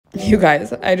You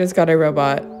guys, I just got a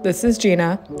robot. This is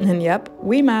Gina, and yep,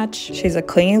 we match. She's a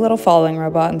clingy little following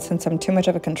robot, and since I'm too much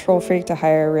of a control freak to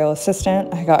hire a real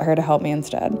assistant, I got her to help me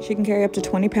instead. She can carry up to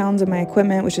 20 pounds of my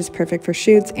equipment, which is perfect for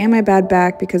shoots, and my bad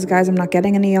back because, guys, I'm not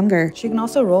getting any younger. She can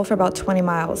also roll for about 20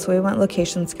 miles, so we went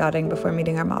location scouting before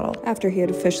meeting our model. After he had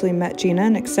officially met Gina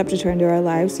and accepted her into our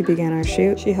lives, we began our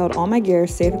shoot. She held all my gear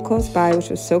safe and close by,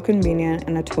 which was so convenient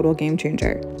and a total game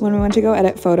changer. When we went to go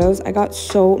edit photos, I got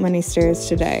so many stares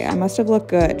today. I must have looked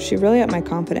good. She really upped my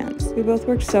confidence. We both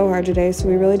worked so hard today, so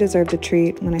we really deserved a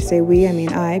treat. When I say we, I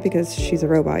mean I, because she's a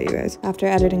robot, you guys. After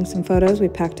editing some photos, we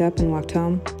packed up and walked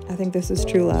home. I think this is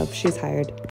true love. She's hired.